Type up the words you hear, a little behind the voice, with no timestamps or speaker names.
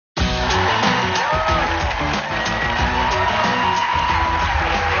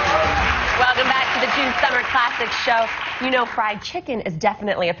classic show. You know, fried chicken is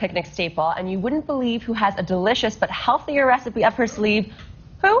definitely a picnic staple, and you wouldn't believe who has a delicious but healthier recipe up her sleeve.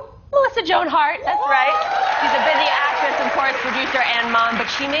 Who? Melissa Joan Hart, that's right. She's a busy actress, of course, producer and mom, but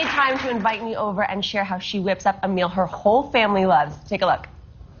she made time to invite me over and share how she whips up a meal her whole family loves. Take a look.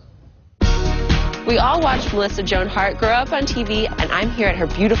 We all watched Melissa Joan Hart grow up on TV, and I'm here at her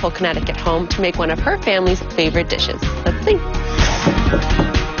beautiful Connecticut home to make one of her family's favorite dishes. Let's see.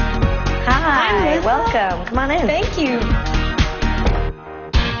 Hi, welcome. Come on in. Thank you.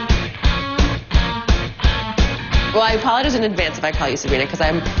 Well, I apologize in advance if I call you Sabrina, because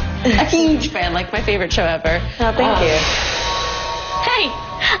I'm a huge fan, like my favorite show ever. Oh, thank you. Hey,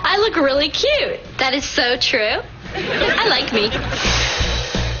 I look really cute. That is so true. I like me.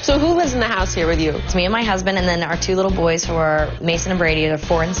 So who lives in the house here with you? It's me and my husband, and then our two little boys who are Mason and Brady. They're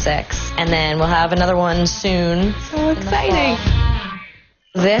 4 and 6. And then we'll have another one soon. So exciting.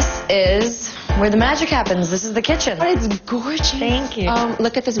 This is where the magic happens. This is the kitchen. But it's gorgeous. Thank you.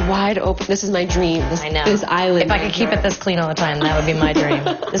 Look at this wide open. This is my dream. I know. This island. If I could keep it this clean all the time, that would be my dream.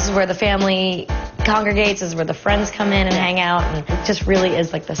 This is where the family congregates. This is where the friends come in and hang out. And it just really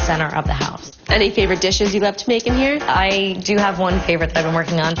is like the center of the house. Any favorite dishes you love to make in here? I do have one favorite that I've been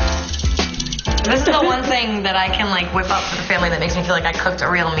working on. This is the one thing that I can like whip up for the family that makes me feel like I cooked a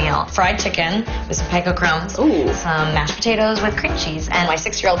real meal. Fried chicken with some panko crumbs. Ooh. Some mashed potatoes with cream cheese. And my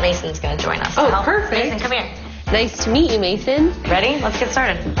 6-year-old Mason's going to join us. Oh, So, perfect. Mason, come here. Nice to meet you, Mason. Ready? Let's get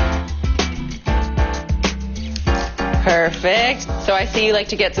started. Perfect. So I see you like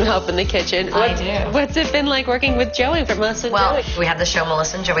to get some help in the kitchen. I do. What's it been like working with Joey from Melissa and Well, Joey? we have the show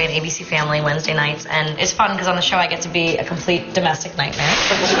Melissa and Joey and ABC Family Wednesday nights. And it's fun because on the show I get to be a complete domestic nightmare.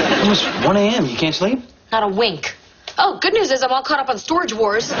 Almost 1 a.m. You can't sleep? Not a wink. Oh, good news is I'm all caught up on Storage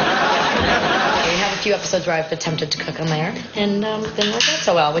Wars. We have a few episodes where I've attempted to cook on there and didn't work out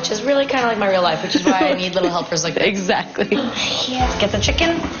so well, which is really kind of like my real life, which is why I need little helpers like this. Exactly. Let's get the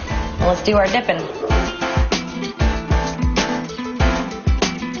chicken and let's do our dipping.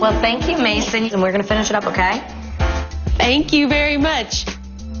 Well, thank you, Mason. And we're going to finish it up, okay? Thank you very much.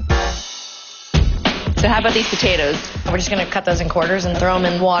 So how about these potatoes? We're just going to cut those in quarters and throw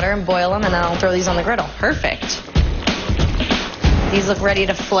them in water and boil them, and then I'll throw these on the griddle. Perfect. These look ready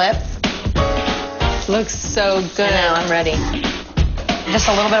to flip. Looks so good. I know, I'm ready. Just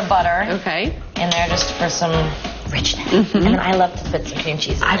a little bit of butter Okay. in there just for some richness. And then I love to put some cream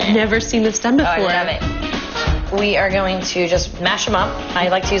cheese in I've there. never seen this done before. Oh, I love it. We are going to just mash them up. I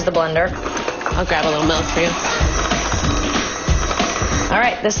like to use the blender. I'll grab a little milk for you. All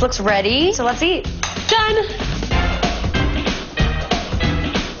right, this looks ready, so let's eat. Done.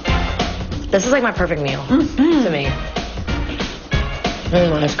 This is like my perfect meal to me.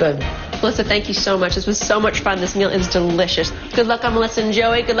 It's good. Melissa, thank you so much. This was so much fun. This meal is delicious. Good luck on Melissa and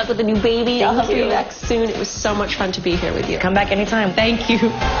Joey. Good luck with the new baby. I'll see you back soon. It was so much fun to be here with you. Come back anytime. Thank you.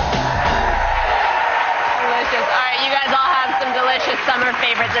 Delicious. All right, you guys all have some delicious summer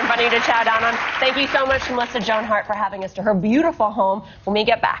favorites in front of you to chow down on. Thank you so much to Melissa Joan Hart for having us to her beautiful home. When we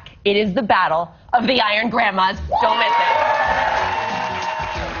get back, it is the battle of the Iron Grandmas. Don't miss it.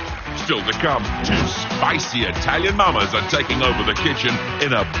 Still to come, 2 spicy Italian mamas are taking over the kitchen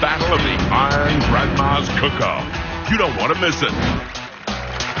in a battle of the Iron Grandma's cook-off. You don't want to miss it.